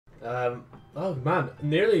Oh man,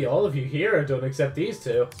 nearly all of you here are done except these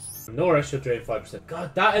two. Nora should drain 5%.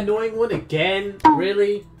 God, that annoying one again?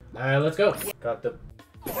 Really? Let's go. Got the...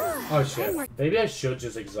 Oh shit. Maybe I should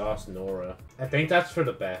just exhaust Nora. I think that's for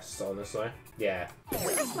the best, honestly. Yeah.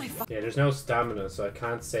 Yeah, there's no stamina, so I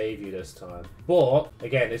can't save you this time. But,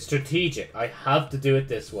 again, it's strategic. I have to do it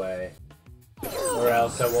this way. Or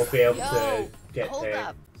else I won't be able to get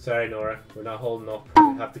there. Sorry, Nora. We're not holding up.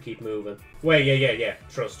 We have to keep moving. Wait, yeah.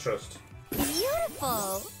 Trust.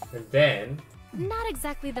 Beautiful. And then... Not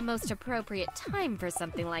exactly the most appropriate time for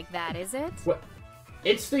something like that, is it? What?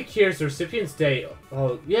 Instantly cures the recipient's day.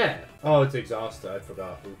 Oh, yeah. Oh, it's exhausted. I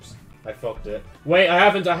forgot. Oops. I fucked it. Wait, I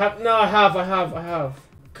haven't. No, I have.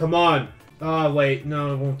 Come on. Oh, wait.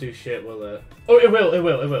 No, it won't do shit, will it? Oh, it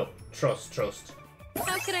will. Trust.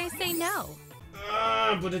 How could I say no?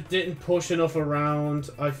 But it didn't push enough around.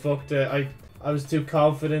 I fucked it. I was too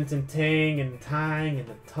confident in ting and tang and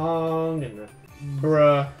the tong and the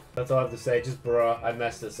bruh. That's all I have to say. Just bruh. I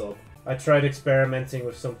messed this up. I tried experimenting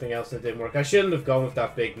with something else and it didn't work. I shouldn't have gone with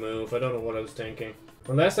that big move. I don't know what I was thinking.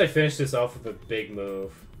 Unless I finish this off with a big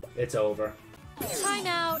move, it's over. Time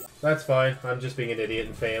out. That's fine. I'm just being an idiot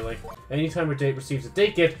and failing. Anytime her date receives a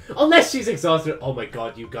date gift, unless she's exhausted. Oh my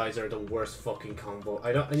god, you guys are the worst fucking combo.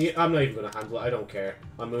 I'm not even gonna handle it. I don't care.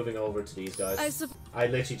 I'm moving over to these guys. I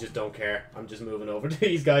literally just don't care. I'm just moving over to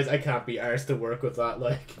these guys. I can't be arsed to work with that.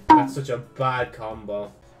 Like, that's such a bad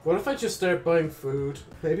combo. What if I just start buying food?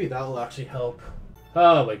 Maybe that'll actually help.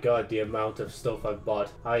 Oh my god, the amount of stuff I've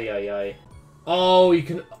bought. Aye. Oh, you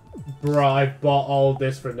can... Bruh, I bought all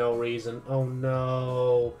this for no reason. Oh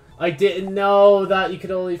no. I didn't know that you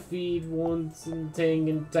could only feed once and ting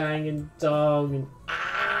and tang and dong and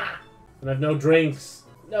and I've no drinks.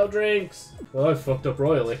 No drinks. Well, I fucked up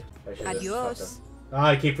royally. Adios.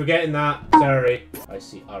 I keep forgetting that. Sorry. I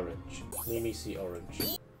see orange. Mimi see orange.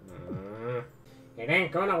 It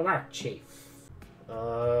ain't gonna work, Chief.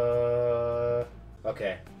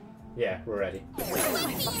 Okay. Yeah, we're ready.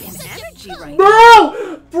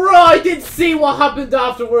 No! Bro, I didn't see what happened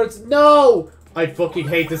afterwards. No! I fucking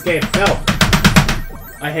hate this game. No!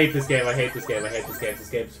 I hate this game. This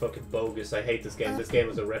game is fucking bogus. I hate this game. This game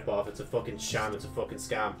is a rip-off. It's a fucking sham. It's a fucking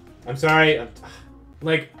scam. I'm sorry.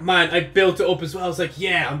 Like, man, I built it up as well. I was like,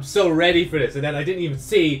 yeah, I'm so ready for this. And then I didn't even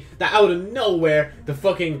see that out of nowhere, the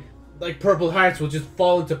fucking, like, purple hearts will just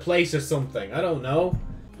fall into place or something. I don't know.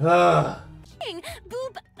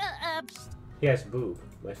 Boob. Yes, boob.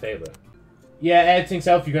 My favorite. Yeah, editing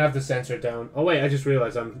self, you're gonna have to censor it down. Oh wait, I just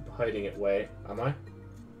realized I'm hiding it. Wait, am I?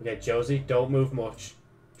 Okay, Josey, don't move much.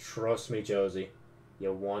 Trust me, Josey.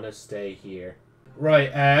 You wanna stay here.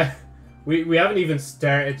 Right, we haven't even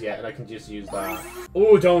started yet, and I can just use that.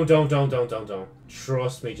 Oh, don't.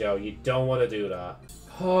 Trust me, Joe, you don't want to do that.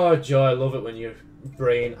 Oh, Joe, I love it when your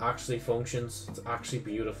brain actually functions. It's actually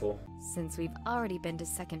beautiful. Since we've already been to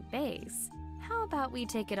second base, how about we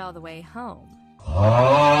take it all the way home?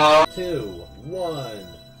 2, 1,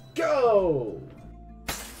 go!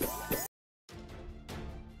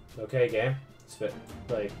 Okay, game. Spit.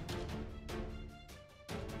 Play.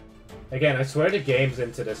 Again, I swear the game's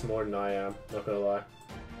into this more than I am. Not gonna lie.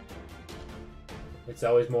 It's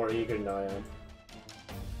always more eager than I am.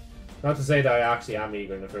 Not to say that I actually am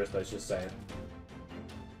eager in the first place, just saying.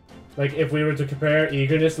 Like, if we were to compare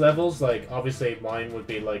eagerness levels, like, obviously mine would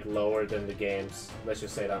be, like, lower than the game's. Let's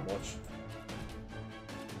just say that much.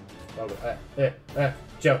 Oh,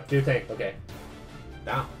 Joe, do your thing. Okay.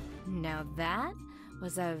 Down. Now that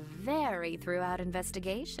was a very throughout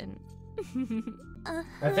investigation.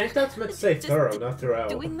 I think that's meant to say thorough, not throughout.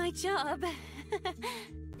 Doing my job.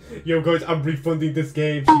 Yo, guys, I'm refunding this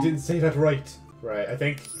game. She didn't say that right. Right, I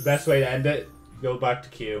think the best way to end it, go back to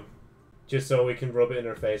Q. Just so we can rub it in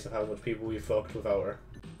her face of how much people we fucked without her.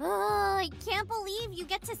 Oh, I can't believe you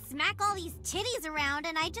get to smack all these titties around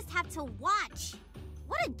and I just have to watch.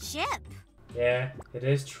 What a chip. Yeah, it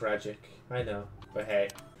is tragic. I know. But hey.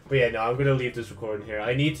 But yeah, no, I'm gonna leave this recording here.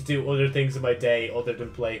 I need to do other things in my day other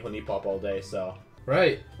than play Huniepop all day, so.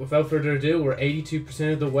 Right, without further ado, we're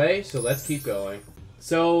 82% of the way, so let's keep going.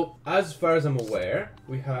 So, as far as I'm aware,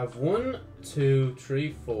 we have 1, 2,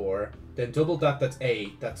 3, 4, then double that, that's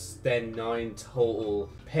 8, that's then 9 total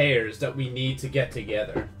pairs that we need to get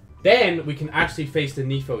together. Then, we can actually face the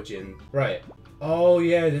Nifojin. Right. Oh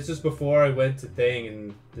yeah, this is before I went to thing,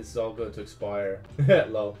 and this is all going to expire.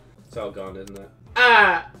 Lol. It's all gone, isn't it?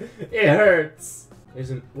 Ah! It hurts!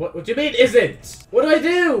 Isn't- What do you mean, isn't? What do I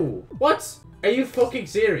do? What? Are you fucking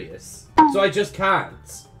serious? So I just can't?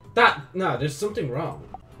 No, there's something wrong.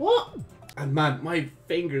 What? And man, my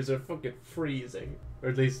fingers are fucking freezing. Or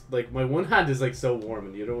at least, like, my one hand is, like, so warm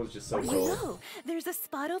and the other one's just so cold. Whoa, there's a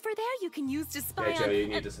spot over there you can use to spy Yeah, Joe, you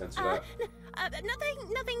need to censor that.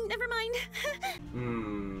 Nothing, never mind.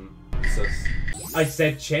 I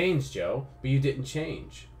said change, Joe, but you didn't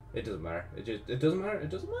change. It doesn't matter. It doesn't matter. It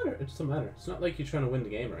doesn't matter. It doesn't matter. It's not like you're trying to win the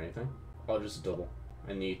game or anything. I'll just double.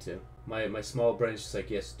 I need to. My small brain's just like,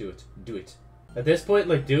 yes, do it. Do it. At this point,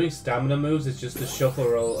 like, doing stamina moves is just to shuffle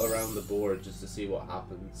roll around the board just to see what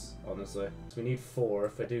happens, honestly. So we need 4.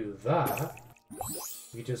 If I do that,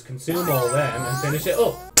 we just consume all them and finish it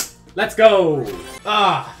up. Let's go!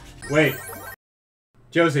 Ah! Wait.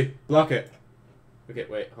 Josey, block it. Okay,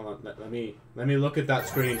 wait, hold on. Let me look at that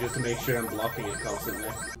screen just to make sure I'm blocking it constantly.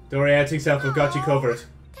 Don't worry, Editing Self, I've got you covered.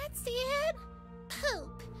 That's it?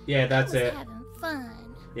 Poop. Yeah, that's it. Having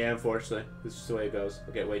fun. Yeah, unfortunately. This is just the way it goes.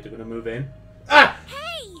 Okay, wait, they're gonna move in. Ah!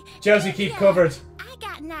 Hey! Josey, keep covered! I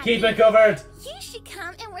got an idea. Keep it covered! You should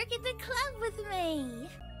come and work at the club with me.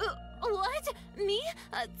 What? Me?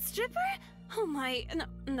 A stripper? Oh my,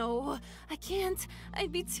 no, I can't.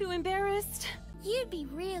 I'd be too embarrassed. You'd be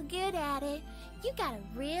real good at it. You got a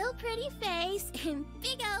real pretty face and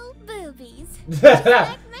big old boobies. Just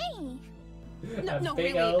like me. No,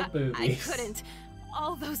 big really, old I boobies. couldn't.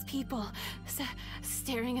 All those people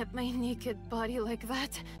staring at my naked body like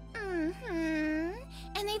that. Mm-hmm.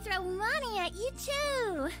 And they throw money at you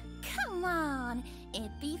too. Come on,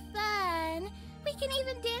 it'd be fun. We can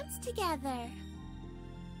even dance together.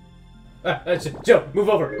 Joe, move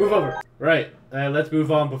over. Right, let's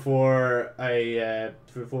move on before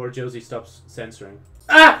before Josey stops censoring.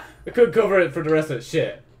 Ah! I couldn't cover it for the rest of it.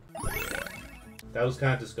 Shit. That was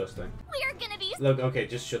kind of disgusting. We're gonna be. Look, okay,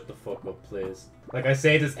 just shut the fuck up, please. Like, I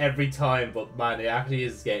say this every time, but man, it actually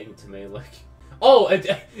is getting to me, like... Oh,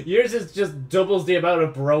 yours is just doubles the amount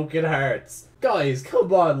of broken hearts. Guys,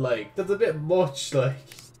 come on, like, that's a bit much, like...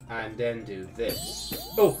 And then do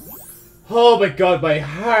this. Oh! Oh my god, my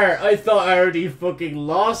heart! I thought I already fucking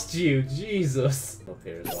lost you, Jesus! Up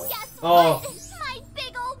here as well. Guess Oh! what? My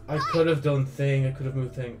big old I butt. could have done thing, I could have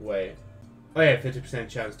moved thing. Wait. Oh yeah, 50%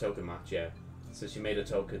 chance token match, yeah. So she made a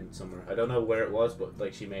token somewhere. I don't know where it was, but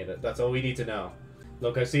like she made it. That's all we need to know.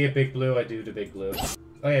 Look, I see a big blue, I do the big blue.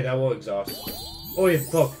 Oh yeah, that won't exhaust. Oh yeah,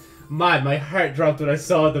 fuck. Man, my heart dropped when I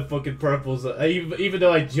saw the fucking purples. Even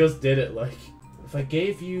though I just did it, like. If I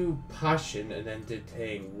gave you passion and then did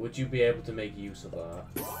thing, would you be able to make use of that?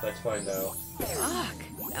 Let's find out. Fuck.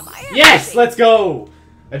 Am I? Yes! Let's go!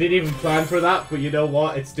 I didn't even plan for that, but you know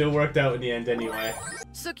what? It still worked out in the end anyway.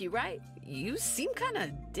 Suki, right? You seem kind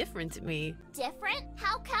of different to me. Different?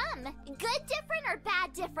 How come? Good different or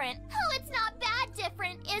bad different? Oh, it's not bad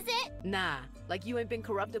different, is it? Nah, like you ain't been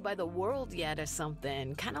corrupted by the world yet or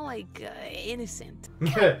something. Kind of like innocent.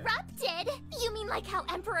 Corrupted? You mean like how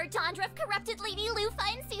Emperor Dondruff corrupted Lady Lufa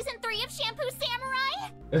in Season 3 of Shampoo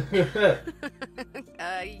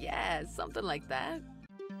Samurai? Yeah, something like that.